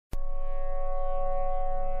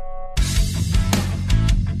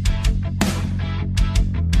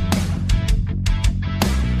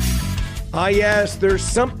Ah, yes, there's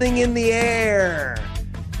something in the air.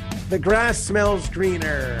 The grass smells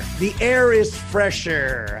greener. The air is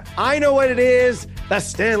fresher. I know what it is. The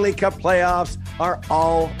Stanley Cup playoffs are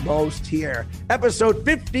almost here. Episode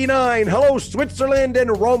 59. Hello, Switzerland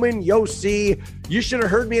and Roman Josi. You should have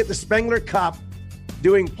heard me at the Spengler Cup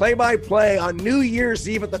doing play-by-play on New Year's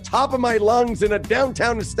Eve at the top of my lungs in a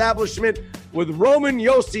downtown establishment with Roman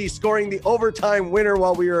Josi scoring the overtime winner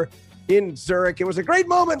while we were in Zurich. It was a great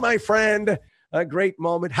moment, my friend. A great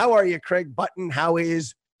moment. How are you, Craig Button? How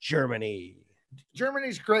is Germany?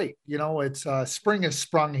 Germany's great. You know, it's spring has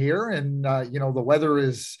sprung here, and you know, the weather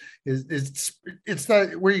is it's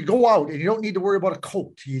that where you go out and you don't need to worry about a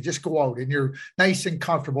coat. You just go out and you're nice and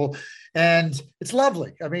comfortable, and it's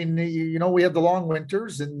lovely. I mean, you know, we have the long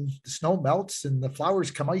winters and the snow melts and the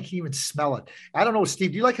flowers come out. You can even smell it. I don't know,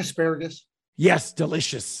 Steve, do you like asparagus? Yes,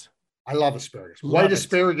 delicious. I love asparagus.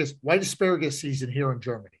 White asparagus season here in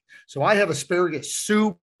Germany. So I have asparagus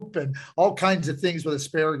soup and all kinds of things with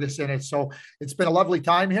asparagus in it. So it's been a lovely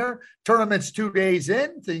time here. Tournament's 2 days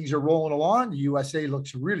in. Things are rolling along. The USA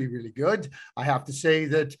looks really, really good. I have to say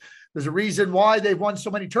that there's a reason why they've won so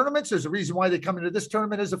many tournaments. There's a reason why they come into this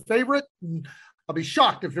tournament as a favorite. And I'll be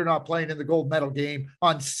shocked if they're not playing in the gold medal game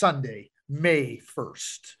on Sunday, May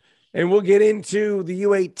 1st. And we'll get into the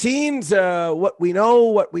U18s, what we know,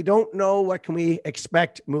 what we don't know, what can we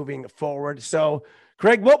expect moving forward. So,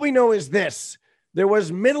 Craig, what we know is this. There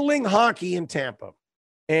was middling hockey in Tampa,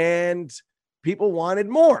 and people wanted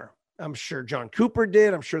more. I'm sure John Cooper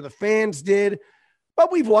did. I'm sure the fans did. But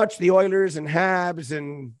we've watched the Oilers and Habs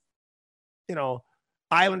and, you know,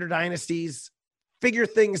 Islander dynasties figure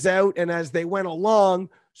things out. And as they went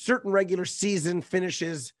along, certain regular season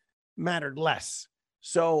finishes mattered less.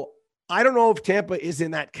 So I don't know if Tampa is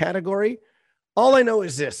in that category. All I know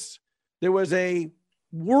is this. There was a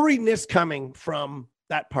worriedness coming from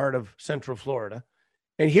that part of Central Florida.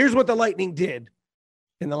 And here's what the Lightning did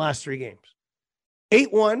in the last 3 games.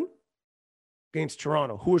 8-1 against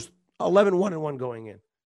Toronto, who was 11-1-1 going in.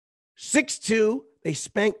 6-2, they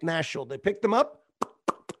spanked Nashville. They picked them up,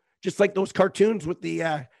 just like those cartoons with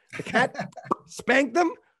the cat. Spanked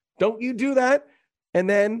them. Don't you do that. And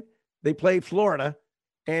then they played Florida.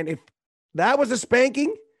 And if that was a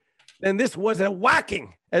spanking, then this was a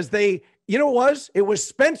whacking as they, you know what it was? It was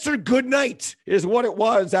Spencer Goodnight is what it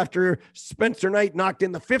was after Spencer Knight knocked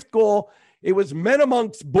in the 5th goal. It was men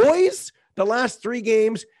amongst boys the last 3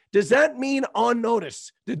 games. Does that mean on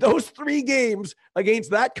notice? Did those 3 games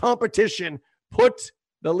against that competition put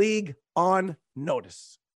the league on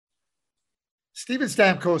notice? Steven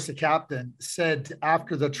Stamkos, the captain, said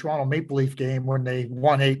after the Toronto Maple Leaf game when they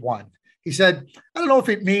won 8-1, he said, I don't know if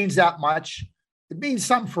it means that much. It means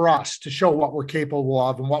something for us to show what we're capable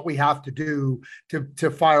of and what we have to do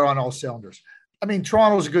to fire on all cylinders. I mean,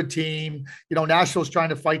 Toronto's a good team. You know, Nashville's trying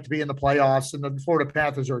to fight to be in the playoffs, and the Florida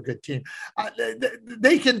Panthers are a good team.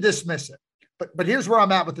 They can dismiss it. But here's where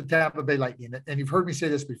I'm at with the Tampa Bay Lightning, and you've heard me say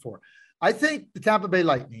this before. I think the Tampa Bay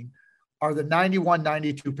Lightning are the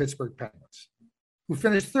 91-92 Pittsburgh Penguins, who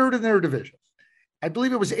finished 3rd in their division. I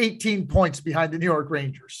believe it was 18 points behind the New York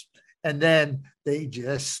Rangers. And then they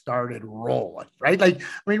just started rolling, right? Like, I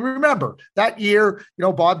mean, remember that year, you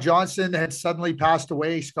know, Bob Johnson had suddenly passed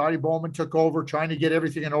away. Scotty Bowman took over trying to get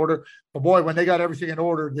everything in order. But boy, when they got everything in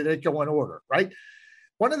order, did it go in order, right?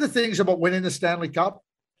 One of the things about winning the Stanley Cup,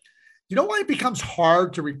 you know why it becomes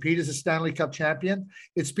hard to repeat as a Stanley Cup champion?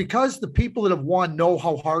 It's because the people that have won know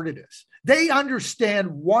how hard it is. They understand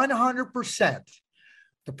 100%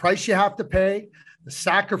 the price you have to pay, the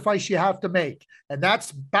sacrifice you have to make. And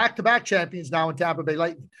that's back-to-back champions now in Tampa Bay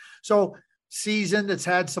Lightning. So season that's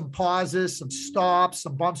had some pauses, some stops,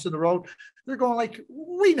 some bumps in the road. They're going like,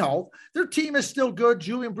 we know their team is still good.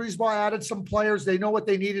 Julien Brisebois added some players. They know what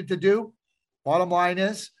they needed to do. Bottom line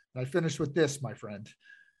is, and I finish with this, my friend.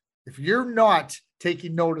 If you're not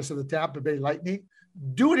taking notice of the Tampa Bay Lightning,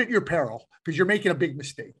 do it at your peril because you're making a big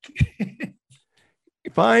mistake.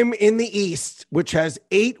 If I'm in the East, which has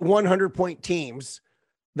 8 100-point teams,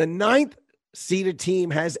 the 9th seeded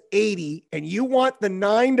team has 80, and you want the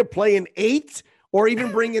 9 to play an 8 or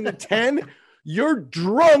even bring in the 10, you're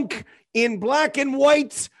drunk in black and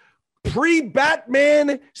white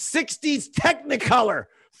pre-Batman 60s Technicolor.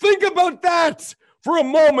 Think about that for a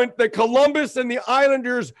moment, that Columbus and the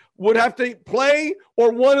Islanders would have to play,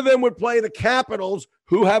 or one of them would play the Capitals,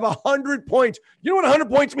 who have 100 points. You know what 100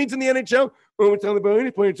 points means in the NHL? Oh, it's on the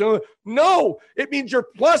bonus points. No, it means you're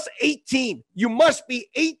plus 18. You must be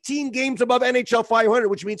 18 games above NHL 500,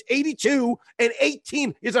 which means 82 and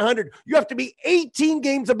 18 is 100. You have to be 18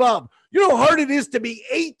 games above. You know how hard it is to be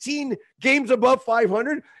 18 games above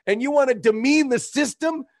 500, and you want to demean the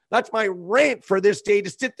system That's my rant for this day, to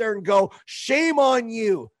sit there and go, shame on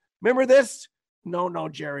you. Remember this? No,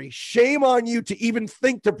 Jerry. Shame on you to even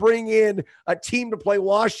think to bring in a team to play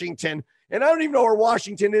Washington. And I don't even know where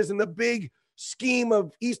Washington is in the big scheme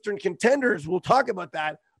of Eastern contenders. We'll talk about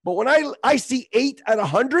that. But when I see 8 out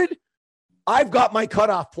of 100, I've got my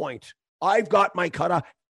cutoff point. I've got my cutoff.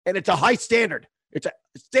 And it's a high standard. It's a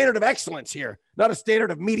standard of excellence here, not a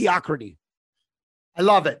standard of mediocrity. I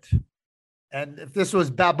love it. And if this was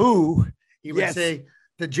Babu, he would say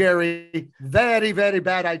to Jerry, very, very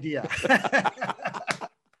bad idea.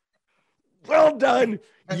 Well done.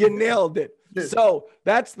 You nailed it. So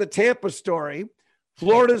that's the Tampa story.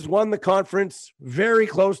 Florida's won the conference, very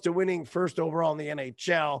close to winning first overall in the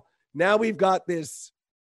NHL. Now we've got this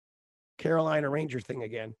Carolina Ranger thing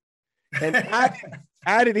again. And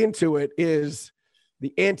added into it is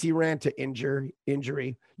the Antti Raanta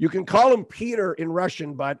injury. You can call him Peter in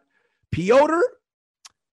Russian, but Pyotr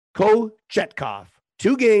Kochetkov,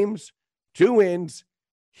 2 games, 2 wins.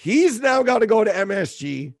 He's now got to go to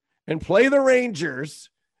MSG and play the Rangers.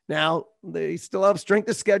 Now, they still have strength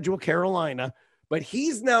of schedule, Carolina, but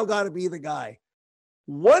he's now got to be the guy.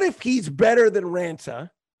 What if he's better than Raanta?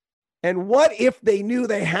 And what if they knew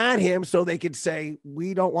they had him so they could say,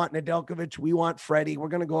 we don't want Nedeljkovic, we want Freddie, we're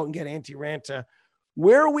going to go out and get Antti Raanta.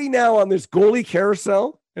 Where are we now on this goalie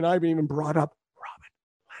carousel? And I haven't even brought up Robin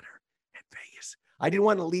Leonard and Vegas. I didn't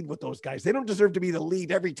want to lead with those guys. They don't deserve to be the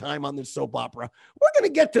lead every time on this soap opera. We're going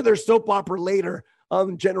to get to their soap opera later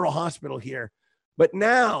on General Hospital here. But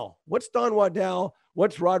now, what's Don Waddell,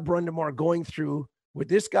 what's Rod Brundamore going through with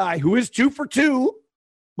this guy who is 2 for 2,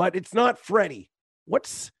 but it's not Freddie?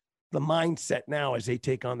 What's the mindset now as they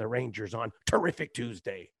take on the Rangers on Terrific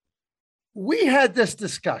Tuesday? We had this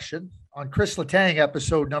discussion on Chris Letang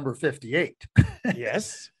episode number 58.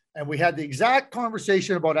 Yes. And we had the exact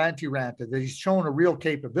conversation about Antti Raanta, that he's shown a real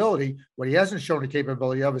capability. What he hasn't shown the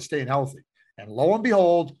capability of is staying healthy. And lo and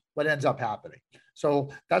behold, what ends up happening. So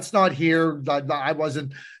that's not here. I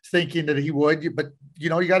wasn't thinking that he would, but you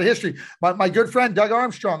got a history. My good friend Doug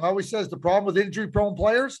Armstrong always says the problem with injury-prone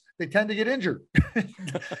players, they tend to get injured.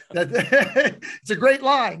 It's a great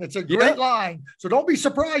line. It's a great line. So don't be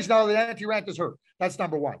surprised now that Antti Raanta is hurt. That's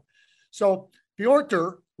number one. So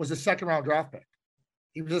Pyotr was a second-round draft pick.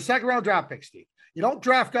 He was a second-round draft pick, Steve. You don't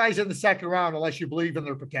draft guys in the second round unless you believe in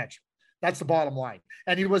their potential. That's the bottom line.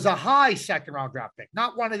 And he was a high second-round draft pick,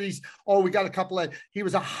 not one of these, we got a couple of, he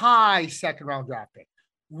was a high second-round draft pick.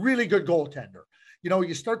 Really good goaltender.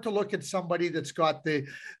 You start to look at somebody that's got the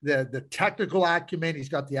technical acumen. He's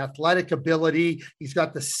got the athletic ability. He's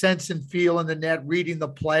got the sense and feel in the net, reading the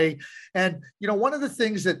play. And, one of the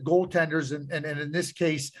things that goaltenders, and in this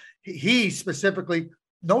case, he specifically,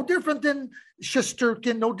 no different than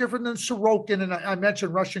Shesterkin, no different than Sorokin, and I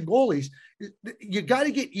mentioned Russian goalies. You got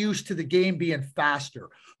to get used to the game being faster,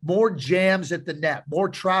 more jams at the net, more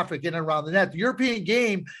traffic in and around the net. The European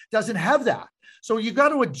game doesn't have that. So you got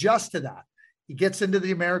to adjust to that. He gets into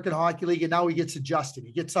the American Hockey League, and now he gets adjusted.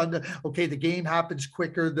 He gets under, the game happens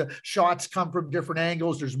quicker. The shots come from different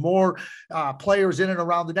angles. There's more players in and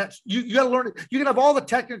around the net. You got to learn it. You can have all the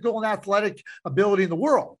technical and athletic ability in the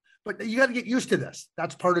world, but you got to get used to this.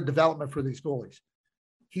 That's part of development for these goalies.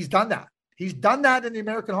 He's done that. He's done that in the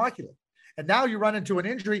American Hockey League. And now you run into an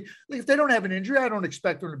injury. If they don't have an injury, I don't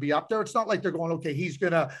expect them to be up there. It's not like they're going, he's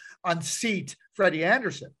going to unseat Freddie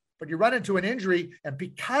Anderson. But you run into an injury, and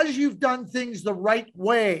because you've done things the right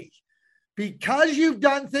way,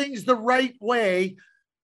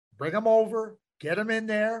 bring them over, get them in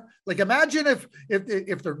there. Like, imagine if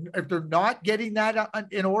they're not getting that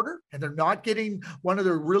in order, and they're not getting one of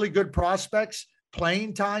their really good prospects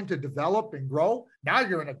playing time to develop and grow. Now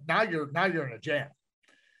you're in a jam.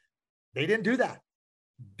 They didn't do that.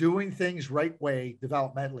 Doing things right way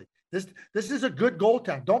developmentally. This is a good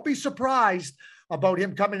goaltender. Don't be surprised about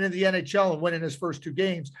him coming into the NHL and winning his first 2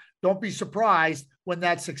 games. Don't be surprised when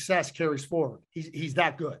that success carries forward. He's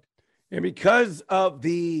that good. And because of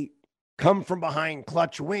the come from behind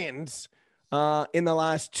clutch wins in the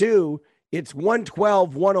last 2, it's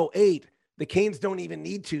 112-108. The Canes don't even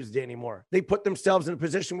need Tuesday anymore. They put themselves in a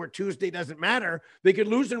position where Tuesday doesn't matter. They could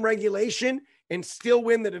lose in regulation and still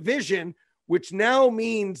win the division, which now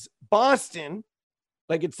means Boston,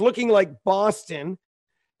 like it's looking like Boston.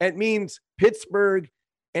 It means Pittsburgh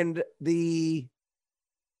and the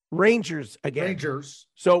Rangers again.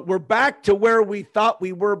 So we're back to where we thought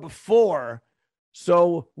we were before.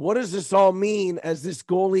 So what does this all mean as this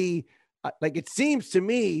goalie? Like, it seems to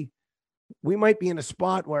me we might be in a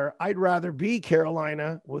spot where I'd rather be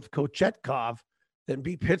Carolina with Kochetkov than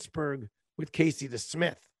be Pittsburgh with Casey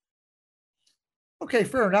DeSmith. Okay,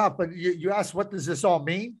 fair enough. But you asked, what does this all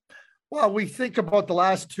mean? Well, we think about the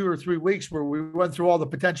last 2 or 3 weeks where we went through all the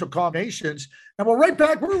potential combinations, and we're right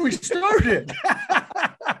back where we started.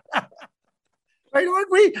 Right,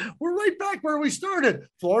 aren't we? We're right back where we started.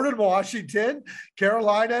 Florida and Washington,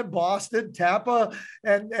 Carolina and Boston, Tampa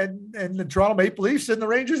and the Toronto Maple Leafs and the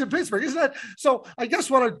Rangers and Pittsburgh. Isn't that so? I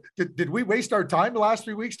guess did we waste our time the last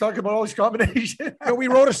 3 weeks talking about all these combinations? We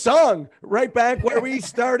wrote a song right back where we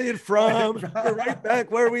started from. Right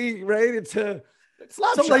back where we it's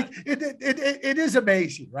so like it is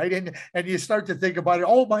amazing, right? And you start to think about it.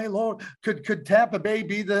 Oh my Lord, could Tampa Bay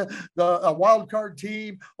be the wild card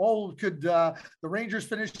team? Oh, could the Rangers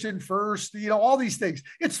finish in first? All these things.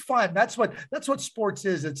 It's fun. That's what sports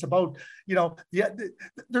is. It's about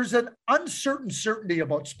there's an uncertain certainty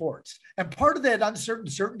about sports, and part of that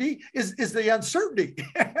uncertain certainty is the uncertainty.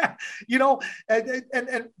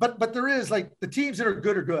 But there is, like, the teams that are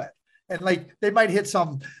good are good. And like they might hit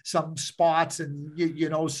some spots and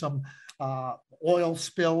some oil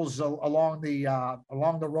spills along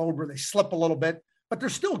the road where they slip a little bit, but they're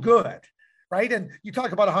still good, right? And you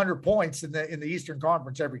talk about 100 points in the Eastern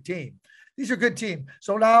Conference, every team. These are good teams.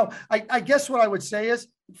 So now I guess what I would say is,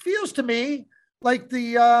 it feels to me like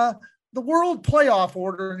the world playoff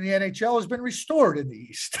order in the NHL has been restored in the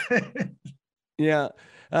East. Yeah.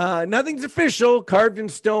 Nothing's official, carved in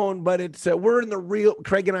stone, but it's we're in the real.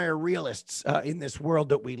 Craig and I are realists in this world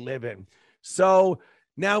that we live in. So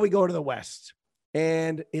now we go to the West,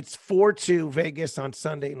 and it's 4-2 Vegas on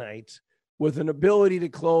Sunday night with an ability to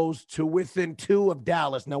close to within 2 of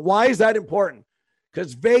Dallas. Now, why is that important?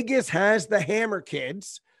 Because Vegas has the hammer,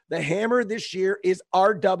 kids. The hammer this year is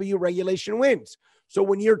RW regulation wins. So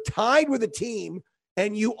when you're tied with a team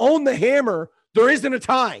and you own the hammer, there isn't a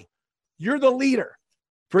tie. You're the leader.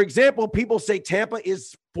 For example, people say Tampa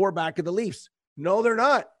is 4 back of the Leafs. No, they're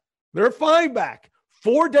not. They're 5 back.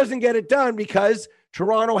 4 doesn't get it done because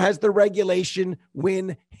Toronto has the regulation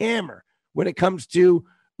win hammer when it comes to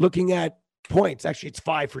looking at points. Actually, it's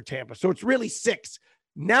 5 for Tampa. So it's really 6.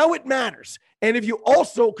 Now it matters. And if you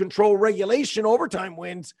also control regulation overtime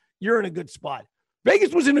wins, you're in a good spot.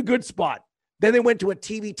 Vegas was in a good spot. Then they went to a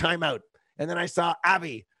TV timeout. And then I saw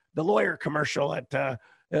Avi, the lawyer commercial at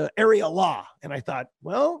Area Law. And I thought,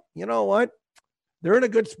 well, you know what? They're in a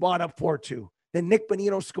good spot up 4-2. Then Nick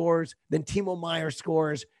Bonino scores. Then Timo Meier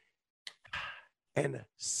scores. And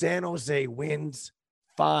San Jose wins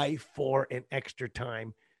 5-4 in extra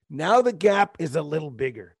time. Now the gap is a little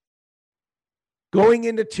bigger. Going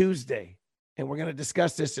into Tuesday, and we're going to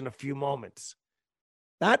discuss this in a few moments,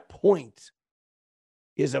 that point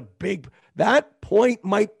is a big, that point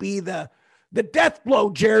might be the death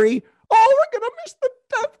blow, Jerry. Oh, we're going to miss the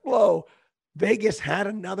death blow. Vegas had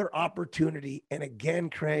another opportunity. And again,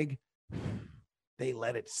 Craig, they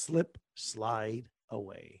let it slide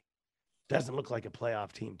away. Doesn't look like a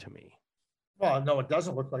playoff team to me. Well, no, it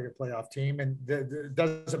doesn't look like a playoff team. And it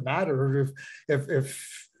doesn't matter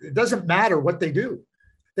if it doesn't matter what they do.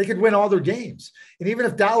 They could win all their games. And even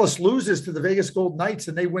if Dallas loses to the Vegas Golden Knights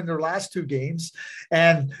and they win their last 2 games,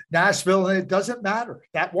 and Nashville, and it doesn't matter.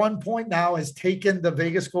 That 1 point now has taken the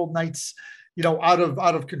Vegas Golden Knights,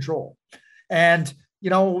 out of control. And,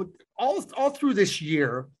 all through this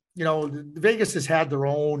year, Vegas has had their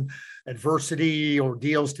own adversity or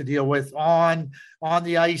deals to deal with on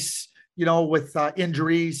the ice, with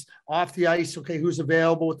injuries, off the ice. Okay, who's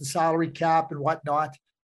available with the salary cap and whatnot.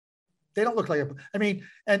 They don't look like it. I mean,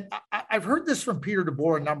 and I've heard this from Peter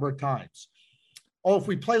DeBoer a number of times. Oh, if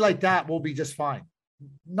we play like that, we'll be just fine.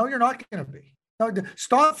 No, you're not going to be. No,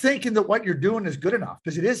 stop thinking that what you're doing is good enough,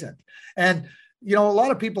 because it isn't. And, a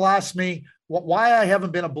lot of people ask me why I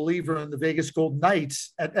haven't been a believer in the Vegas Golden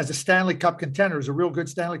Knights as a Stanley Cup contender, as a real good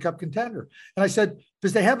Stanley Cup contender. And I said,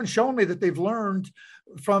 because they haven't shown me that they've learned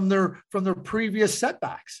from their previous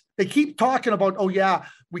setbacks. They keep talking about, no,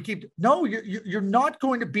 you're not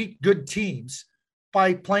going to beat good teams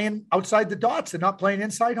by playing outside the dots and not playing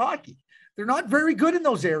inside hockey. They're not very good in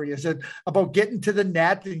those areas about getting to the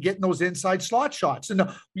net and getting those inside slot shots. And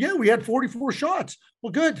we had 44 shots.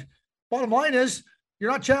 Well, good. Bottom line is,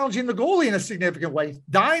 you're not challenging the goalie in a significant way.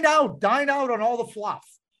 Dine out on all the fluff.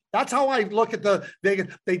 That's how I look at the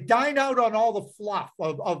Vegas. They dine out on all the fluff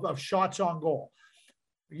of shots on goal.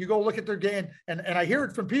 You go look at their game, and I hear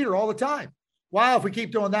it from Peter all the time. Wow, if we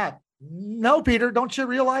keep doing that. No, Peter, don't you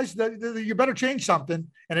realize that you better change something,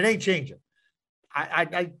 and it ain't changing.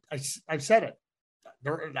 I've said it.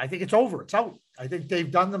 I think it's over. It's out. I think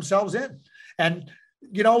they've done themselves in. And,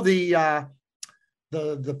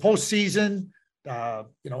 the postseason,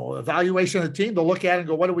 evaluation of the team, they'll look at it and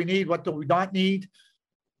go, what do we need? What do we not need?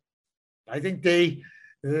 I think they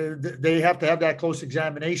They have to have that close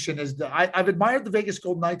examination. I've admired the Vegas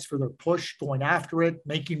Golden Knights for their push, going after it,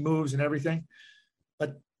 making moves and everything,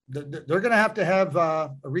 but they're going to have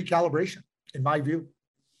a recalibration, in my view.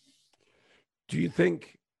 Do you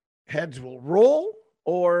think heads will roll,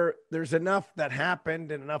 or there's enough that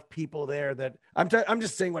happened and enough people there that I'm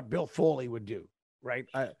just saying what Bill Foley would do, right?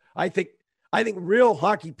 I think real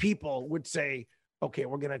hockey people would say, okay,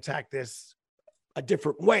 we're going to attack this a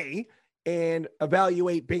different way and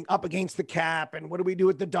evaluate being up against the cap. And what do we do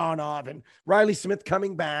with the Dadonov and Riley Smith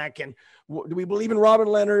coming back? And do we believe in Robin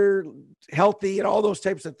Leonard healthy and all those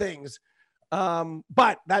types of things?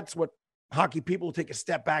 But that's what hockey people take a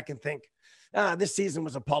step back and think, this season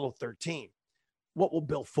was Apollo 13. What will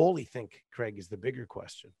Bill Foley think, Craig, is the bigger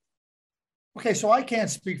question. Okay, so I can't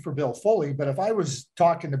speak for Bill Foley, but if I was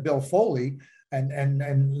talking to Bill Foley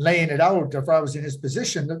and laying it out, if I was in his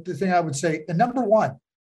position, the thing I would say, and number one,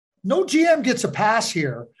 no GM gets a pass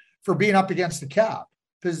here for being up against the cap,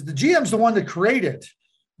 because the GM's the one that created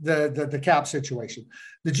the cap situation.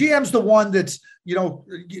 The GM's the one that's,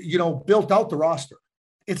 built out the roster.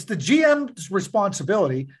 It's the GM's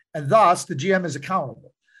responsibility, and thus the GM is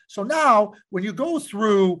accountable. So now when you go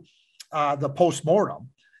through the postmortem,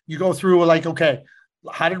 you go through like, okay,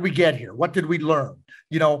 how did we get here? What did we learn?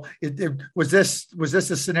 Was this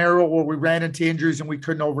a scenario where we ran into injuries and we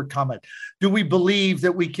couldn't overcome it? Do we believe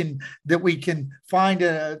that we can find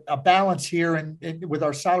a balance here and with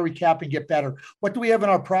our salary cap and get better? What do we have in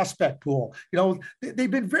our prospect pool?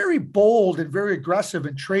 They've been very bold and very aggressive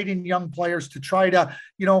in trading young players to try to,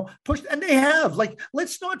 push. And they have,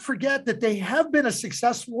 let's not forget that they have been a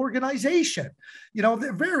successful organization.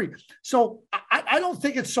 They're very, so I don't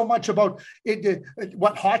think it's so much about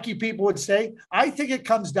what hockey people would say. I think it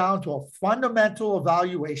comes down to a fundamental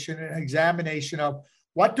evaluation and examination of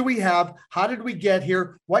what do we have? How did we get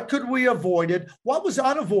here? What could we avoided? What was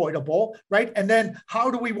unavoidable, right? And then how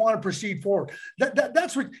do we want to proceed forward?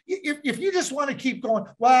 That's what, if you just want to keep going,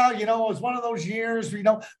 well, it was one of those years, when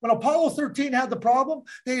Apollo 13 had the problem,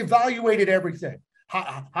 they evaluated everything.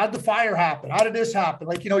 How did the fire happen? How did this happen?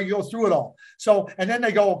 You go through it all. So, and then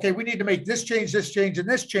they go, okay, we need to make this change, and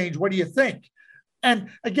this change. What do you think? And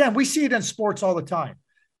again, we see it in sports all the time.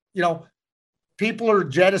 People are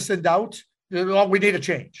jettisoned out. Well, we need a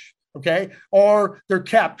change. Okay. Or they're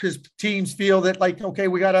kept because teams feel that okay,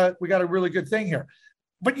 we got a really good thing here.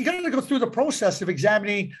 But you got to go through the process of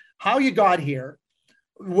examining how you got here,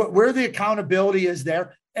 where the accountability is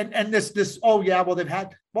there. And this, oh yeah,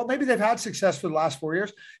 maybe they've had success for the last 4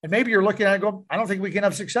 years. And maybe you're looking at it and go, I don't think we can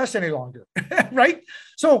have success any longer. Right.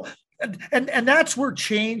 So, and that's where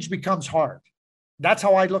change becomes hard. That's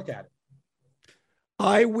how I look at it.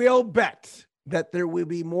 I will bet that there will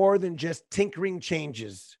be more than just tinkering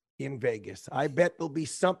changes in Vegas. I bet there'll be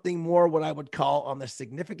something more, what I would call on the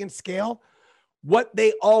significant scale. What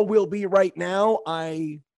they all will be right now,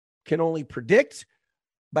 I can only predict,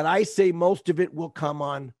 but I say most of it will come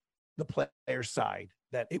on the player side,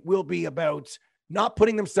 that it will be about not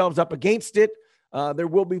putting themselves up against it. There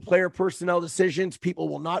will be player personnel decisions. People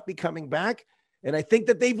will not be coming back. And I think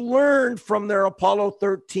that they've learned from their Apollo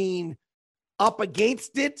 13 up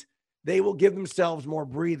against it. They will give themselves more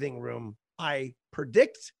breathing room, I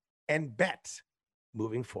predict and bet,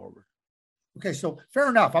 moving forward. Okay, so fair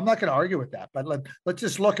enough. I'm not going to argue with that, but let's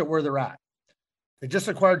just look at where they're at. They just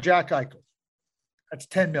acquired Jack Eichel. That's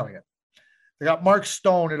 $10 million. They got Mark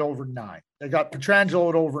Stone at over $9 million. They got Pietrangelo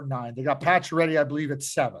at over $9 million. They got Pacioretty, I believe, at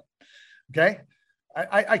 $7 million. Okay,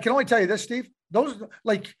 I can only tell you this, Steve. Those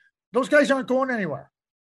guys aren't going anywhere.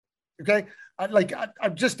 Okay,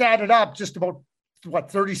 I've just added up just about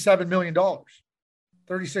 $37 million,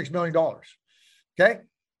 $36 million. Okay,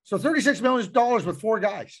 so $36 million with 4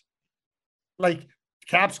 guys.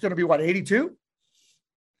 Cap's going to be 82.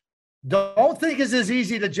 Don't think it's as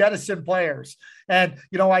easy to jettison players. And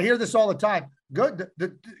I hear this all the time. Good.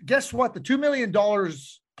 Guess what? The $2 million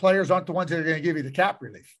players aren't the ones that are going to give you the cap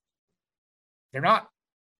relief. They're not.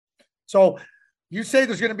 So you say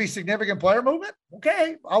there's going to be significant player movement?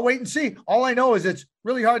 Okay, I'll wait and see. All I know is it's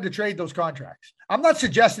really hard to trade those contracts. I'm not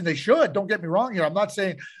suggesting they should. Don't get me wrong here. I'm not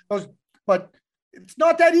saying those, but it's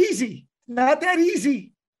not that easy. Not that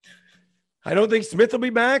easy. I don't think Smith will be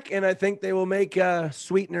back, and I think they will make a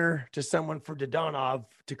sweetener to someone for Dadonov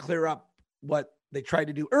to clear up what they tried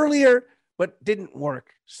to do earlier, but didn't work.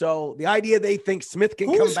 So the idea they think Smith can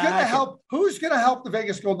come back. Who's going to help the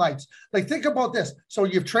Vegas Golden Knights? Think about this. So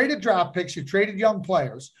you've traded draft picks, you've traded young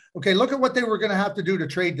players. Okay, look at what they were going to have to do to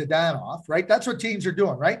trade Dadonov, right? That's what teams are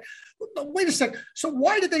doing, right? Wait a sec. So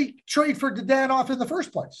why did they trade for Dadonov in the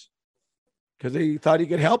first place? Because they thought he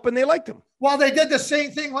could help and they liked him. Well, they did the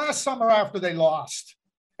same thing last summer after they lost.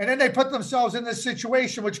 And then they put themselves in this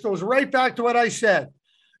situation, which goes right back to what I said.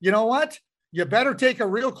 You know what? You better take a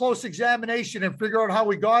real close examination and figure out how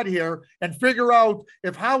we got here, and figure out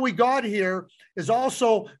if how we got here is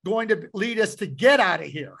also going to lead us to get out of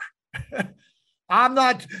here.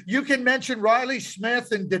 You can mention Riley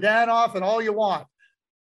Smith and Dadanoff and all you want.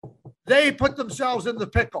 They put themselves in the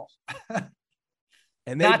pickle.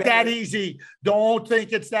 And not that easy. Don't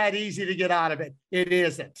think it's that easy to get out of it. It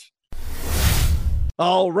isn't.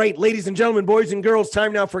 All right, ladies and gentlemen, boys and girls,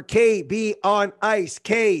 time now for KB on Ice.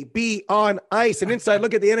 KB on Ice. An inside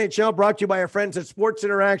look at the NHL brought to you by our friends at Sports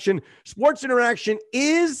Interaction. Sports Interaction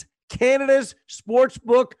is Canada's sports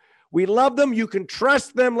book. We love them. You can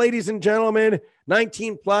trust them, ladies and gentlemen.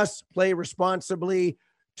 19 plus, play responsibly.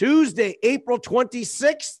 Tuesday, April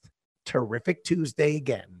 26th. Terrific Tuesday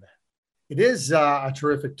again. It is a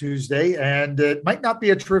terrific Tuesday, and it might not be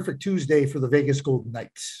a terrific Tuesday for the Vegas Golden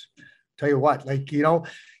Knights. Tell you what,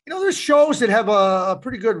 there's shows that have a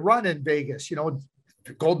pretty good run in Vegas. The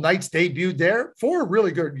Golden Knights debuted there 4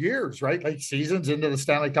 really good years, right? Like seasons into the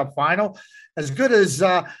Stanley Cup final, as good as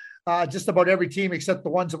just about every team except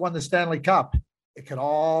the ones that won the Stanley Cup. It could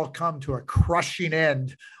all come to a crushing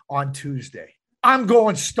end on Tuesday. I'm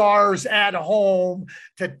going Stars at home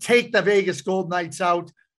to take the Vegas Golden Knights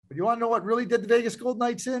out. But you want to know what really did the Vegas Golden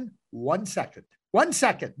Knights in? 1 second. 1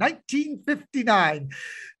 second. 1959.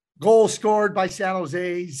 Goal scored by San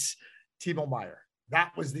Jose's Timo Meier.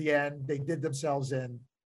 That was the end. They did themselves in.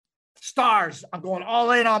 Stars. I'm going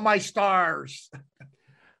all in on my Stars.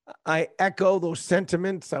 I echo those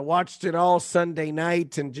sentiments. I watched it all Sunday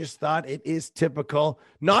night and just thought it is typical.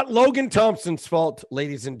 Not Logan Thompson's fault,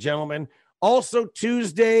 ladies and gentlemen. Also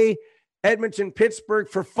Tuesday, Edmonton, Pittsburgh.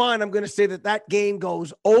 For fun, I'm going to say that game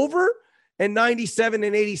goes over, and 97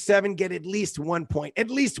 and 87 get at least 1 point. At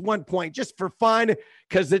least 1 point, just for fun,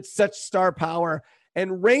 because it's such star power.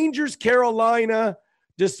 And Rangers, Carolina,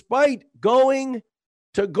 despite going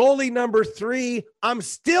to goalie number 3, I'm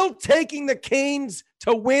still taking the Canes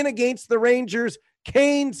to win against the Rangers.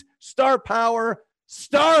 Canes, star power,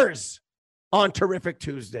 Stars on terrific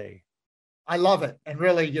Tuesday. I love it. And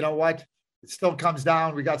really, you know what? It still comes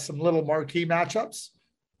down. We got some little marquee matchups,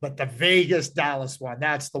 but the Vegas-Dallas one,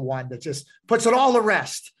 that's the one that just puts it all to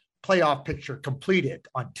rest. Playoff picture completed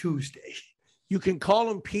on Tuesday. You can call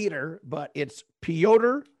him Peter, but it's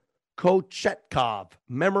Pyotr Kochetkov.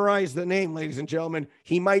 Memorize the name, ladies and gentlemen.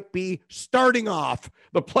 He might be starting off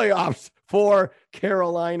the playoffs for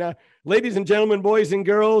Carolina. Ladies and gentlemen, boys and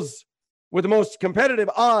girls, with the most competitive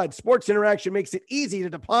odds, Sports Interaction makes it easy to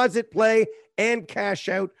deposit, play, and cash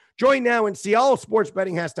out. Join now and see all sports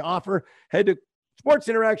betting has to offer. Head to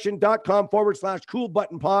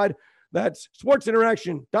sportsinteraction.com/coolbuttonpod. That's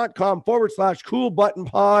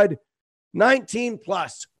sportsinteraction.com/coolbuttonpod. 19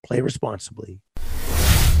 plus. Play responsibly.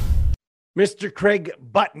 Mr. Craig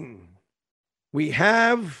Button, we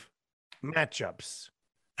have matchups.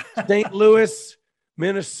 St. Louis,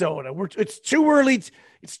 Minnesota. It's too early.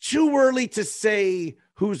 It's too early to say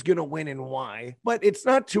who's going to win and why, but it's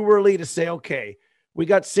not too early to say, okay, we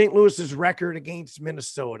got St. Louis's record against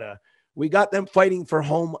Minnesota. We got them fighting for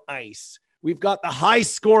home ice. We've got the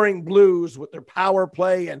high-scoring Blues with their power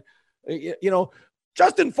play. And,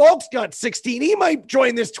 Justin Falk's got 16. He might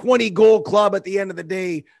join this 20-goal club at the end of the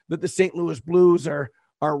day that the St. Louis Blues are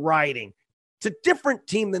riding. It's a different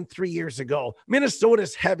team than 3 years ago.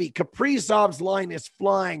 Minnesota's heavy. Kaprizov's line is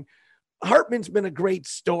flying. Hartman's been a great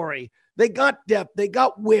story. They got depth. They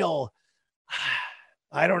got will.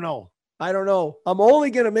 I don't know. I'm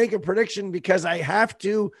only going to make a prediction because I have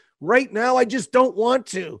to. Right now, I just don't want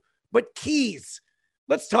to. But keys.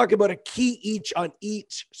 Let's talk about a key each on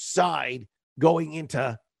each side going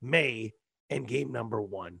into May and game number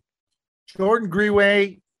 1. Jordan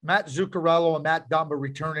Greenway, Matt Zuccarello, and Matt Dumba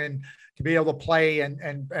returning to be able to play and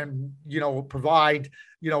provide,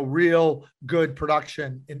 real good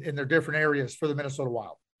production in their different areas for the Minnesota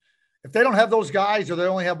Wild. If they don't have those guys, or they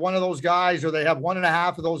only have one of those guys, or they have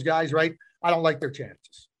 1.5 of those guys, right? I don't like their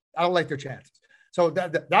chances. So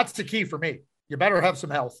that's the key for me. You better have some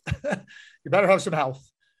health.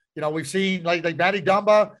 We've seen like Matty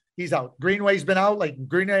Dumba, he's out. Greenway's been out. Like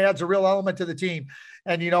Greenway adds a real element to the team.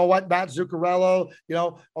 And you know what? Matt Zuccarello,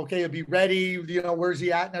 okay, he'll be ready. Where's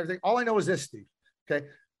he at and everything. All I know is this, Steve. Okay.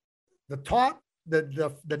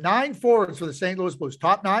 The 9 forwards for the St. Louis Blues,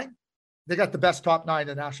 top 9, they got the best top 9 in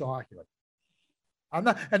the National Hockey League. I'm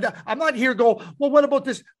not here to go, well, what about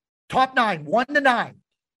this top 9, 1 to 9?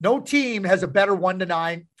 No team has a better 1 to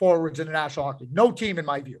 9 forwards in the National Hockey League. No team, in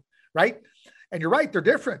my view, right? And you're right, they're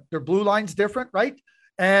different. Their blue line's different, right?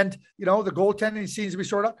 And, the goaltending seems to be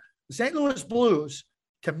sort of. The St. Louis Blues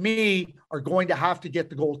to me, are going to have to get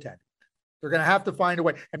the goaltending. They're going to have to find a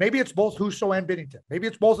way. And maybe it's both Husso and Binnington. Maybe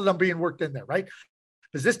it's both of them being worked in there, right?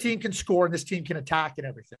 Because this team can score and this team can attack and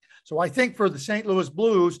everything. So I think for the St. Louis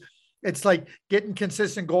Blues, it's like getting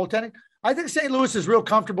consistent goaltending. I think St. Louis is real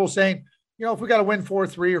comfortable saying, if we got to win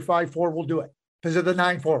 4-3 or 5-4, we'll do it because of the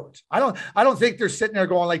 9 forwards. I don't think they're sitting there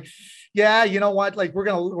going like, yeah, you know what? Like we're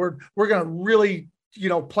gonna really,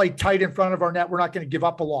 play tight in front of our net. We're not going to give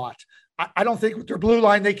up a lot. I don't think with their blue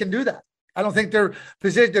line they can do that. I don't think they're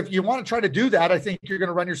positioned. If you want to try to do that, I think you're going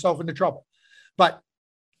to run yourself into trouble. But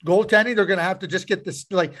goaltending, they're going to have to just get this,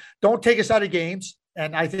 don't take us out of games.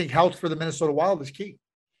 And I think health for the Minnesota Wild is key.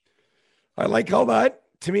 I like all that.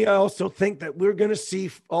 To me, I also think that we're going to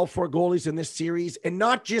see all 4 goalies in this series, and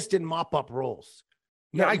not just in mop-up roles.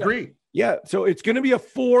 Yeah, I agree. Yeah, so it's going to be a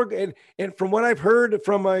 4, and from what I've heard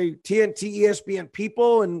from my TNT, ESPN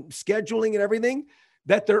people and scheduling and everything,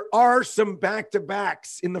 that there are some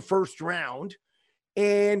back-to-backs in the first round,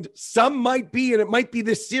 and some might be, and it might be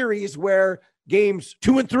this series where games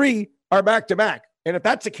 2 and 3 are back-to-back. And if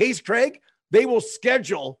that's the case, Craig, they will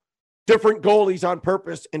schedule different goalies on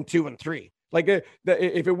purpose in 2 and 3. Like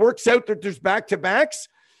if it works out that there's back-to-backs,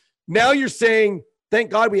 now you're saying,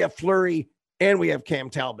 thank God we have Fleury and we have Cam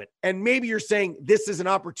Talbot. And maybe you're saying this is an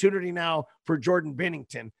opportunity now for Jordan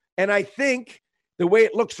Binnington. And I think the way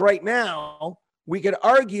it looks right now, we could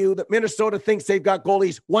argue that Minnesota thinks they've got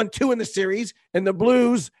goalies 1-2 in the series and the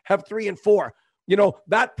Blues have 3 and 4.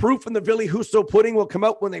 That proof in the Ville Husso pudding will come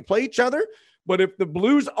out when they play each other. But if the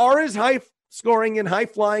Blues are as high scoring and high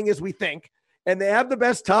flying as we think, and they have the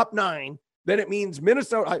best top 9, then it means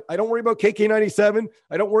Minnesota. I don't worry about KK97.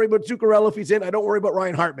 I don't worry about Zuccarello if he's in. I don't worry about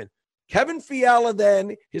Ryan Hartman. Kevin Fiala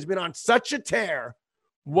then has been on such a tear.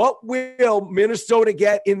 What will Minnesota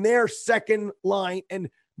get in their second line and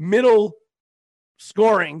middle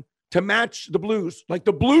scoring to match the Blues? Like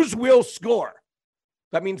the Blues will score.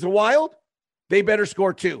 That means the Wild, they better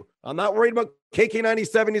score too. I'm not worried about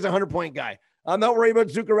KK97. He's a 100-point guy. I'm not worried about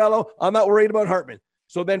Zuccarello. I'm not worried about Hartman.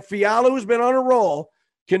 So then Fiala, who's been on a roll,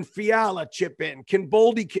 can Fiala chip in? Can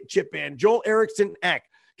Boldy chip in? Joel Eriksson Ek?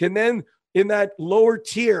 Can then in that lower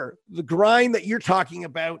tier, the grind that you're talking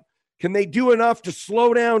about, can they do enough to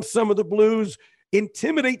slow down some of the Blues,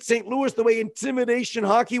 intimidate St. Louis the way intimidation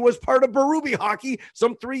hockey was part of Berube hockey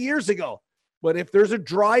some 3 years ago? But if there's a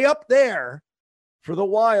dry up there for the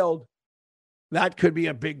Wild, that could be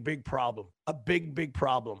a big, big problem. A big, big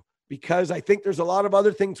problem. Because I think there's a lot of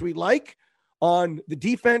other things we like on the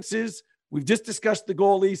defenses. We've just discussed the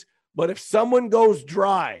goalies. But if someone goes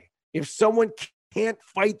dry, if someone can't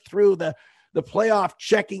fight through the playoff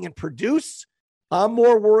checking and produce, I'm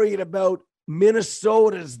more worried about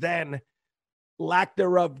Minnesota's then lack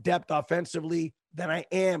thereof depth offensively than I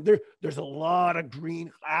am. There's a lot of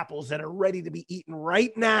green apples that are ready to be eaten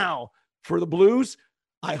right now for the Blues.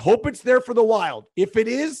 I hope it's there for the Wild. If it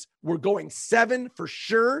is, we're going 7 for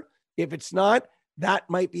sure. If it's not, that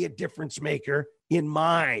might be a difference maker in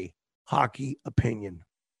my hockey opinion.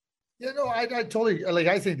 I totally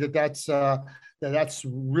I think that's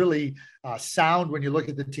really sound when you look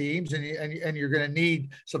at the teams, and you're going to need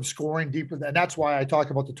some scoring deeper. And that's why I talk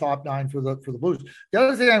about the top 9 for the Blues. The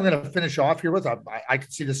other thing I'm going to finish off here with, I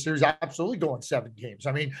could see the series absolutely going 7 games.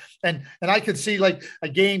 I mean, and I could see like a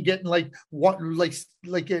game getting like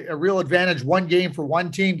a real advantage, one game for one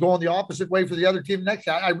team going the opposite way for the other team next.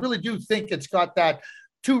 I really do think it's got that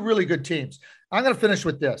 2 really good teams. I'm going to finish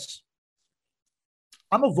with this.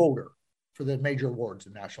 I'm a voter for the major awards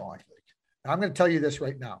in National Hockey League. And I'm going to tell you this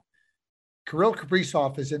right now. Kirill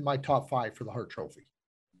Kaprizov is in my top 5 for the Hart Trophy.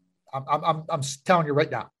 I'm telling you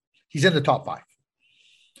right now, he's in the top 5.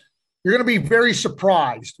 You're going to be very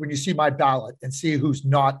surprised when you see my ballot and see who's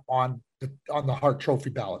not on the Hart Trophy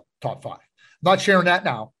ballot, top 5. I'm not sharing that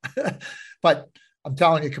now, but I'm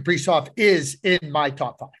telling you, Kaprizov is in my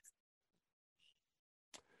top 5.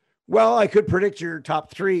 Well, I could predict your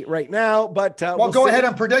top 3 right now, but we'll go ahead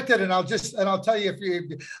and predict it, and I'll tell you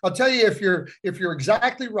if you're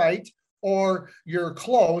exactly right, or you're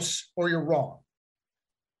close, or you're wrong.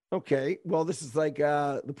 Okay. Well, this is like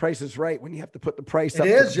The Price is Right when you have to put the price up.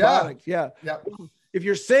 It is, yeah. If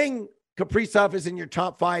you're saying Kaprizov is in your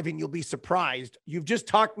top 5 and you'll be surprised, you've just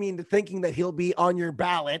talked me into thinking that he'll be on your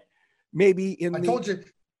ballot. Maybe I told you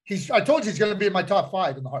he's going to be in my top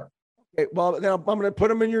 5 in the Hart. Okay, well, now I'm going to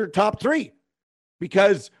put him in your top 3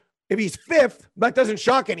 because if he's 5th, that doesn't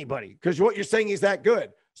shock anybody because what you're saying is that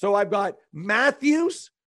good. So I've got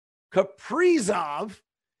Matthews, Kaprizov,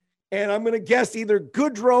 and I'm going to guess either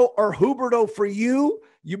Goodrow or Huberdeau for you.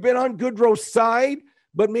 You've been on Goodrow's side,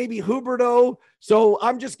 but maybe Huberdeau. So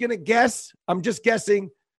I'm just going to guess. I'm just guessing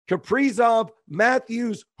Kaprizov,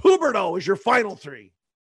 Matthews, Huberdeau is your final three.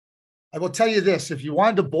 I will tell you this. If you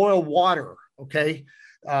wanted to boil water, okay,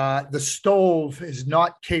 the stove is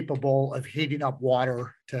not capable of heating up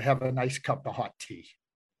water to have a nice cup of hot tea.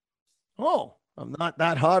 Oh, I'm not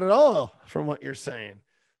that hot at all from what you're saying.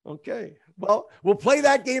 Okay. Well, we'll play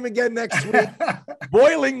that game again next week.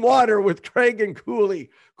 Boiling water with Craig and Cooley.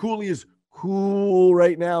 Cooley is cool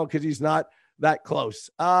right now because he's not that close.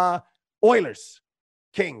 Oilers,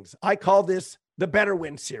 Kings. I call this the better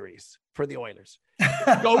win series for the Oilers.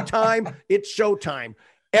 Showtime. It's showtime.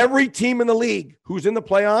 Every team in the league who's in the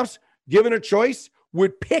playoffs, given a choice,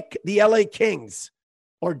 would pick the LA Kings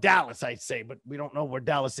or Dallas, I'd say, but we don't know where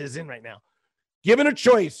Dallas is in right now. Given a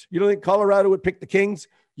choice, you don't think Colorado would pick the Kings?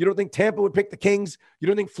 You don't think Tampa would pick the Kings? You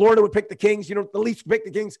don't think Florida would pick the Kings? You don't think the Leafs would pick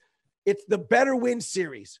the Kings? It's the better win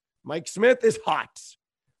series. Mike Smith is hot.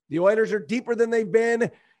 The Oilers are deeper than they've been.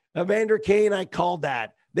 Evander Kane, I called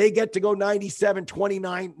that. They get to go 97,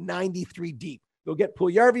 29, 93 deep. They'll get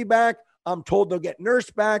Puljujarvi back. I'm told they'll get Nurse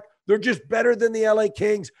back. They're just better than the LA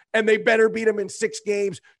Kings, and they better beat them in 6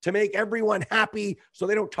 games to make everyone happy so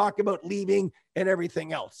they don't talk about leaving and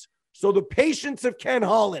everything else. So the patience of Ken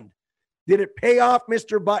Holland, did it pay off,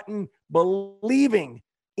 Mr. Button, believing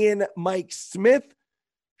in Mike Smith?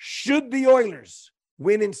 Should the Oilers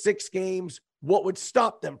win in 6 games, what would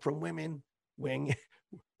stop them from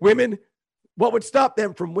what would stop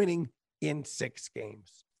them from winning in 6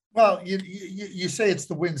 games? Well, you say it's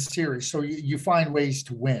the win series, so you find ways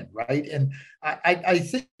to win, right? And I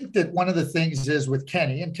think that one of the things is with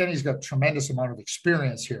Kenny, and Kenny's got a tremendous amount of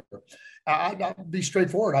experience here. I'll be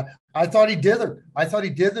straightforward. I thought he dithered. I thought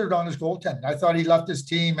he dithered on his goaltending. I thought he left his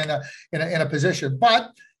team in a position,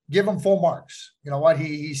 but give him full marks. You know what?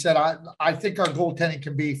 He said, I think our goaltending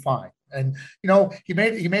can be fine. And, you know, he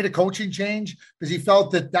made a coaching change because he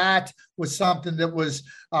felt that was something that was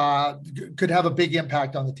could have a big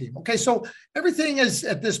impact on the team. Okay, so everything is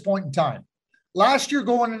at this point in time. Last year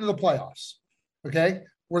going into the playoffs, okay,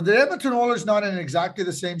 were the Edmonton Oilers not in exactly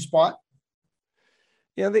the same spot?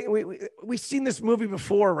 Yeah, we've seen this movie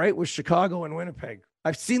before, right, with Chicago and Winnipeg.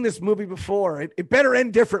 I've seen this movie before. It better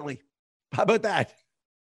end differently. How about that?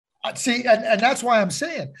 See, and that's why I'm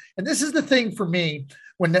saying, and this is the thing for me,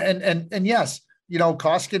 and yes, you know,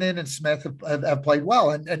 Koskinen and Smith have played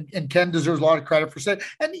well, and Ken deserves a lot of credit for saying.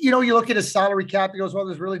 And you know, you look at his salary cap, he goes, "Well,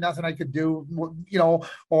 there's really nothing I could do," you know,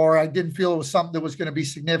 or I didn't feel it was something that was going to be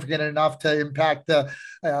significant enough to impact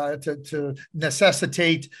to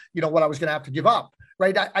necessitate, you know, what I was going to have to give up.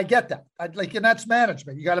 Right, I get that. And that's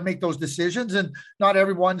management. You got to make those decisions, and not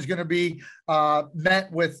everyone's going to be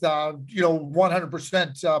met with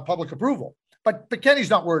 100% public approval. But Kenny's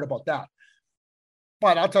not worried about that.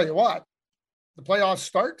 But I'll tell you what, the playoffs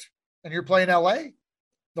start, and you're playing LA.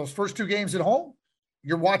 Those first 2 games at home,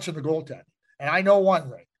 you're watching the goaltending. And I know one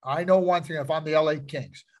thing. If I'm the LA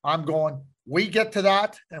Kings, I'm going. We get to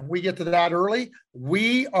that, and we get to that early.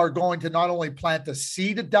 We are going to not only plant the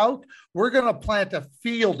seed of doubt, we're going to plant a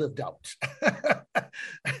field of doubt.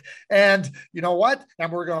 And you know what?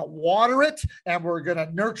 And we're going to water it, and we're going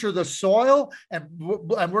to nurture the soil, and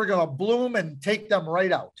we're going to bloom and take them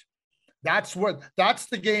right out. That's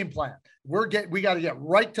the game plan. We got to get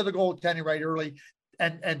right to the goaltending right early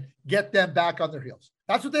and get them back on their heels.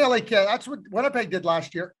 That's what that's what Winnipeg did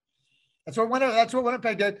last year. That's what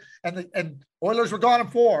Winnipeg did, and Oilers were gone in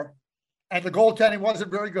 4, and the goaltending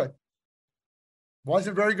wasn't very good.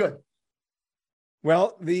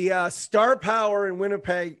 Well, the star power in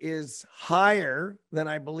Winnipeg is higher than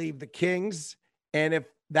I believe the Kings, and if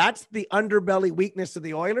that's the underbelly weakness of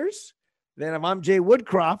the Oilers, then if I'm Jay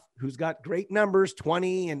Woodcroft, who's got great numbers,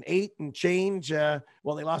 20 and 8 and change,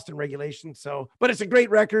 well, they lost in regulation, but it's a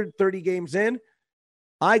great record, 30 games in.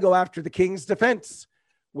 I go after the Kings' defense.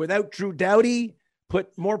 Without Drew Doughty,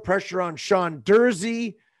 put more pressure on Sean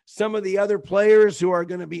Durzi, some of the other players who are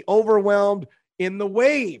going to be overwhelmed in the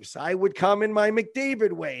waves. I would come in my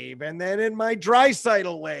McDavid wave, and then in my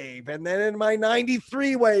Draisaitl wave, and then in my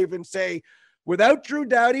 93 wave, and say, without Drew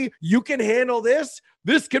Doughty, you can handle this.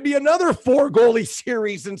 This could be another 4-goalie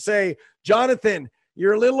series, and say, Jonathan,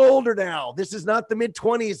 you're a little older now. This is not the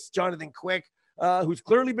mid-20s, Jonathan Quick, who's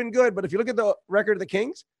clearly been good. But if you look at the record of the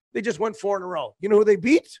Kings, they just won 4 in a row. You know who they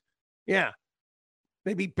beat? Yeah.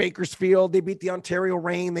 They beat Bakersfield. They beat the Ontario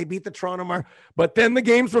Reign. They beat the Toronto Mar. But then the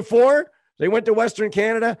games before, they went to Western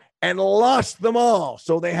Canada and lost them all.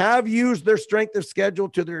 So they have used their strength of schedule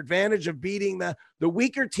to their advantage of beating the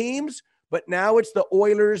weaker teams. But now it's the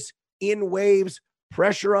Oilers in waves.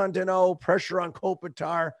 Pressure on Danault, pressure on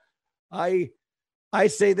Kopitar. I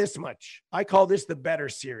say this much. I call this the better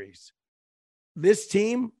series. This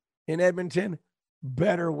team in Edmonton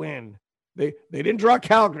better win. They didn't draw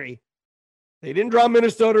Calgary. They didn't draw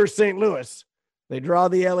Minnesota or St. Louis. They draw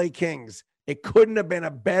the LA Kings. It couldn't have been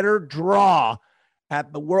a better draw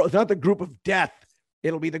at the world. It's not the group of death.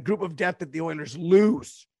 It'll be the group of death that the Oilers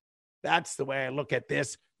lose. That's the way I look at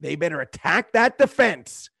this. They better attack that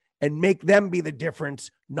defense and make them be the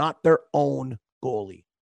difference, not their own goalie.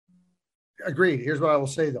 Agreed. Here's what I will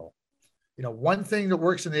say, though. One thing that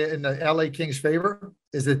works in the LA Kings' favor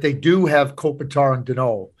is that they do have Kopitar and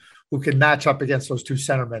Danault, who can match up against those two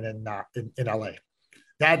centermen in LA.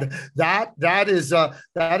 That is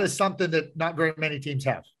something that not very many teams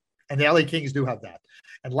have, and the LA Kings do have that.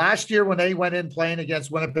 And last year when they went in playing against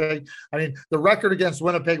Winnipeg, I mean, the record against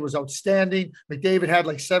Winnipeg was outstanding. McDavid had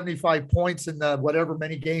like 75 points in the whatever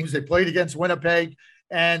many games they played against Winnipeg,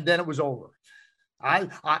 and then it was over.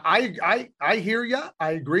 I hear you.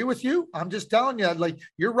 I agree with you. I'm just telling you, like,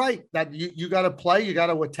 you're right that you got to play, you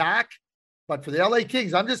got to attack. But for the LA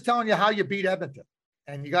Kings, I'm just telling you how you beat Edmonton,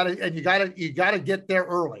 and you got to get there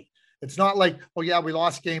early. It's not like, oh yeah, we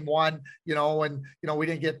lost game one, we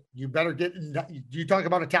didn't get. You better get. You talk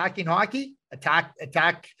about attacking hockey. Attack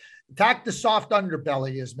the soft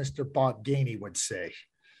underbelly, as Mr. Bob Gainey would say.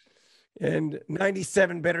 And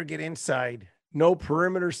 97 better get inside. No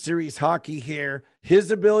perimeter series hockey here. His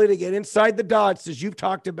ability to get inside the dots, as you've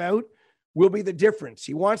talked about, will be the difference.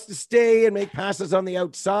 He wants to stay and make passes on the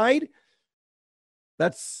outside.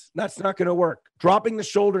 That's not going to work. Dropping the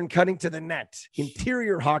shoulder and cutting to the net.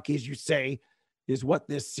 Interior hockey, as you say, is what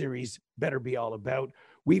this series better be all about.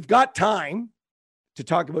 We've got time to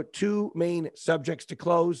talk about two main subjects to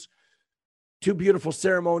close. Two beautiful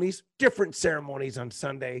ceremonies, different ceremonies on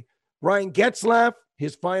Sunday. Ryan Getzlaf,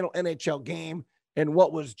 his final NHL game, and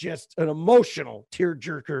what was just an emotional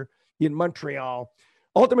tearjerker in Montreal.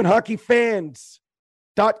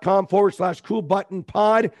 UltimateHockeyFans.com/cool button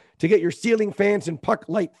pod to get your ceiling fans and puck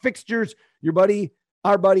light fixtures.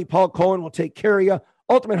 Our buddy Paul Cohen will take care of you.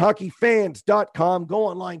 UltimateHockeyFans.com. Go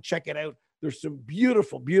online, check it out. There's some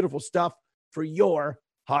beautiful, beautiful stuff for your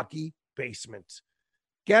hockey basement.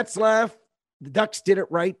 Getzlaf, the Ducks did it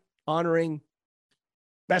right, honoring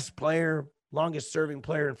best player, longest serving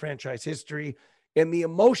player in franchise history. And the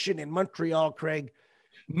emotion in Montreal, Craig,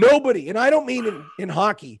 nobody, and I don't mean in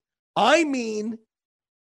hockey, I mean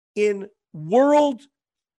in world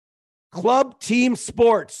club team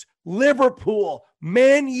sports, Liverpool,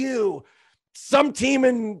 Man U, some team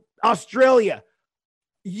in Australia.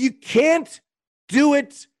 You can't do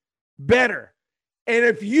it better. And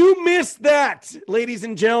if you missed that, ladies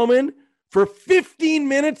and gentlemen, for 15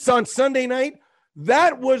 minutes on Sunday night,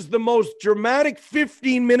 that was the most dramatic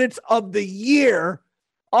 15 minutes of the year.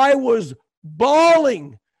 I was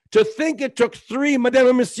bawling to think it took three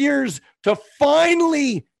Madame Messieurs to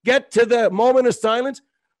finally get to the moment of silence.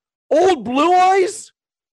 Old Blue Eyes.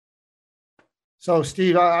 So,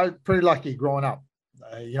 Steve, I'm pretty lucky growing up.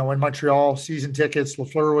 In Montreal, season tickets.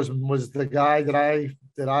 Lafleur was the guy that I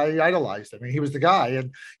idolized. I mean, he was the guy,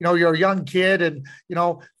 and you're a young kid, and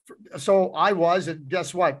so I was, and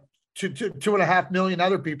guess what? 2.5 million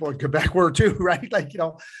other people in Quebec were too, right?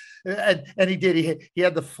 And he did. He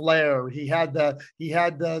had the flair. He had the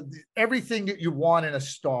everything that you want in a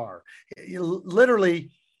star. Literally,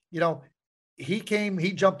 he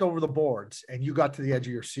jumped over the boards and you got to the edge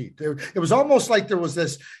of your seat. It was almost like there was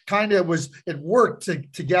this it worked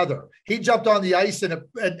together. He jumped on the ice and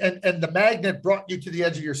the magnet brought you to the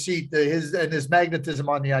edge of your seat, his magnetism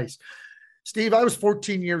on the ice. Steve, I was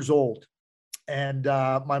 14 years old and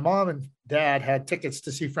my mom and dad had tickets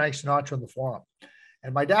to see Frank Sinatra in the Forum.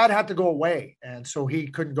 And my dad had to go away, and so he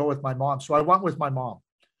couldn't go with my mom. So I went with my mom.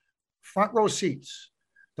 Front row seats,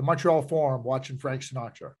 the Montreal Forum, watching Frank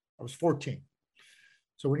Sinatra. I was 14.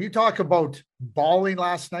 So when you talk about bawling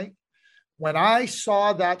last night, when I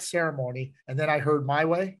saw that ceremony and then I heard My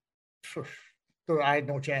Way, I had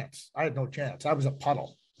no chance. I was a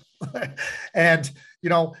puddle. And,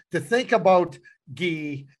 to think about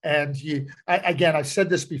Guy, and I've said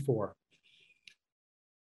this before,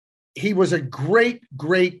 he was a great,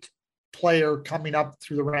 great player coming up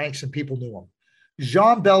through the ranks and people knew him.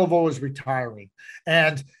 Jean Beliveau is retiring.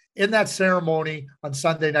 And in that ceremony on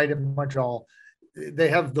Sunday night in Montreal, they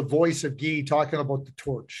have the voice of Guy talking about the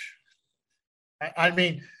torch. I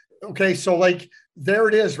mean, okay, so there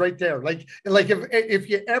it is right there. If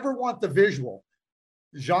you ever want the visual,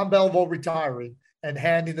 Jean Beliveau retiring and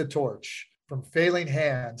handing the torch from failing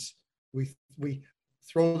hands, we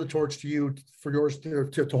throw the torch to you for yours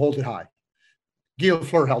to hold it high. Guy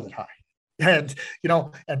Lafleur held it high and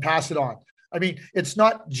pass it on. I mean, it's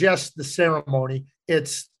not just the ceremony.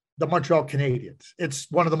 It's the Montreal Canadiens. It's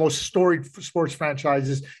one of the most storied sports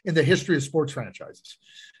franchises in the history of sports franchises.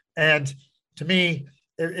 And to me,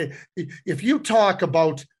 if you talk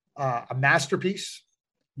about a masterpiece,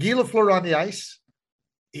 Guy Lafleur on the ice,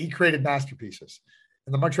 he created masterpieces.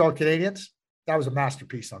 And the Montreal Canadiens, that was a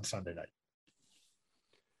masterpiece on Sunday night.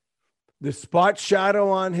 The spot shadow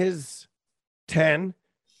on his 10,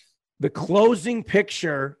 the closing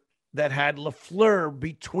picture that had Lafleur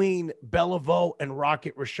between Beliveau and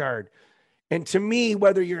Rocket Richard. And to me,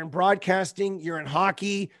 whether you're in broadcasting, you're in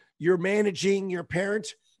hockey, you're managing your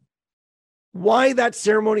parents, why that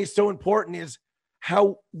ceremony is so important is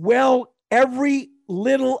how well every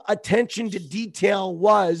little attention to detail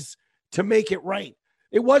was to make it right.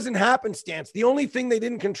 It wasn't happenstance. The only thing they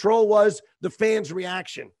didn't control was the fans'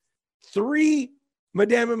 reaction. 3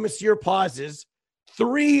 Madame and Monsieur pauses,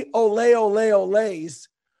 3 ole, ole, oles.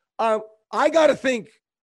 I got to think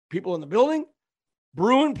people in the building,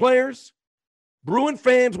 Bruin players, Bruin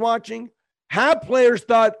fans watching, have players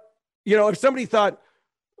thought, if somebody thought,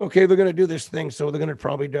 okay, they're going to do this thing, so they're going to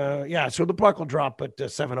probably, so the puck will drop at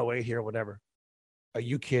 7:08 here, whatever. Are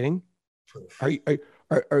you kidding?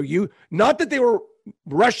 Are you? Not that they were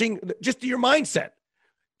rushing, just to your mindset.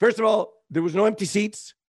 First of all, there was no empty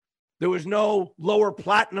seats. There was no lower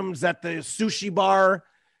platinums at the sushi bar.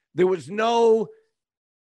 There was no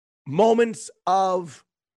moments of,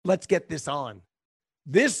 let's get this on.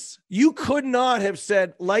 This, you could not have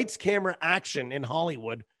said lights, camera, action in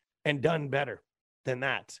Hollywood and done better than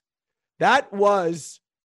that. That was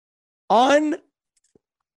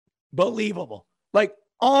unbelievable. Like,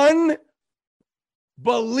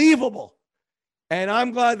 unbelievable. And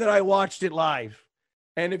I'm glad that I watched it live.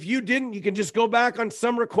 And if you didn't, you can just go back on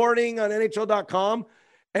some recording on NHL.com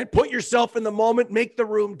and put yourself in the moment, make the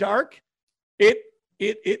room dark. It's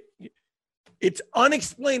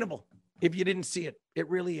unexplainable if you didn't see it. It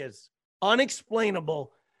really is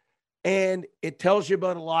unexplainable. And it tells you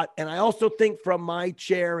about a lot. And I also think from my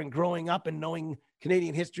chair and growing up and knowing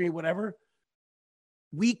Canadian history, whatever,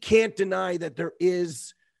 we can't deny that there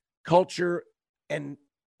is culture and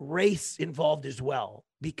race involved as well,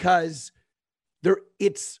 because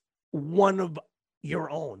it's one of your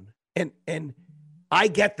own. And I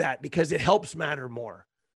get that because it helps matter more.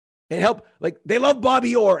 Like, they love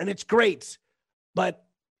Bobby Orr and it's great, but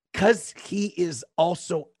because he is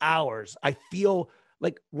also ours, I feel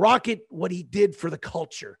like Rocket, what he did for the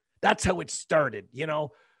culture, that's how it started,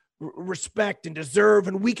 respect and deserve.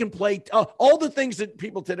 And we can play all the things that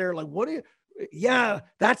people today are like,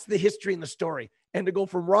 that's the history and the story. And to go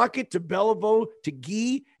from Rocket to Beliveau to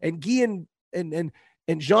Guy and Jean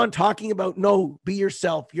talking about, no, be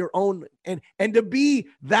yourself, your own. And to be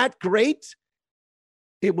that great,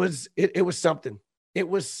 it was something. It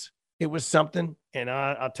was something. And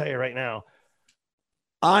I'll tell you right now,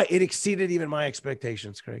 it exceeded even my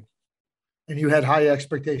expectations, Craig. And you had high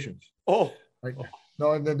expectations. Oh, right.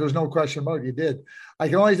 No, and there's no question about it. You did. I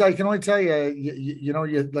can only tell you,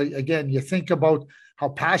 you think about how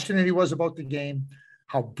passionate he was about the game,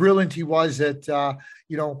 how brilliant he was at,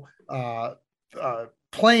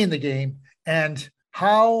 playing the game, and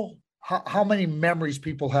how many memories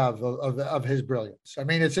people have of his brilliance. I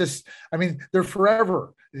mean, they're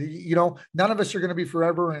forever. None of us are going to be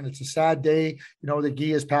forever, and it's a sad day, that Guy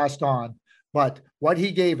has passed on. But what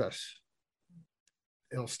he gave us,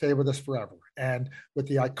 it'll stay with us forever. And with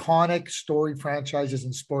the iconic storied franchises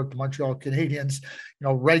in sport, the Montreal Canadiens,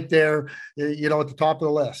 right there, at the top of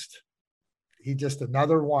the list. He's just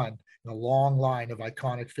another one in a long line of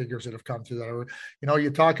iconic figures that have come through that. You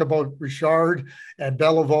talk about Richard and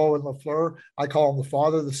Beliveau and Lafleur. I call them the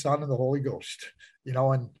Father, the Son, and the Holy Ghost.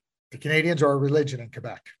 And the Canadians are a religion in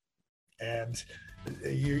Quebec. And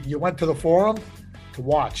you went to the Forum to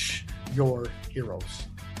watch your heroes.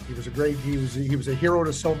 He was a hero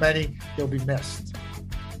to so many. He'll be missed.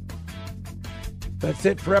 That's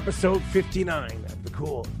it for episode 59 of the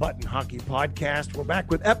Cool Button Hockey Podcast. We're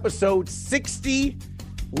back with episode 60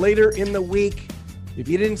 later in the week. If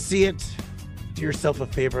you didn't see it, do yourself a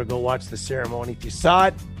favor, go watch the ceremony. If you saw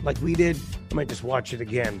it like we did, I might just watch it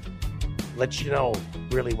again. Let you know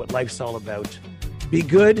really what life's all about. Be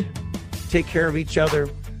good, take care of each other,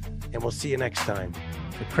 and we'll see you next time.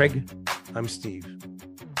 For Craig, I'm Steve.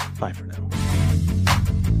 Bye for now.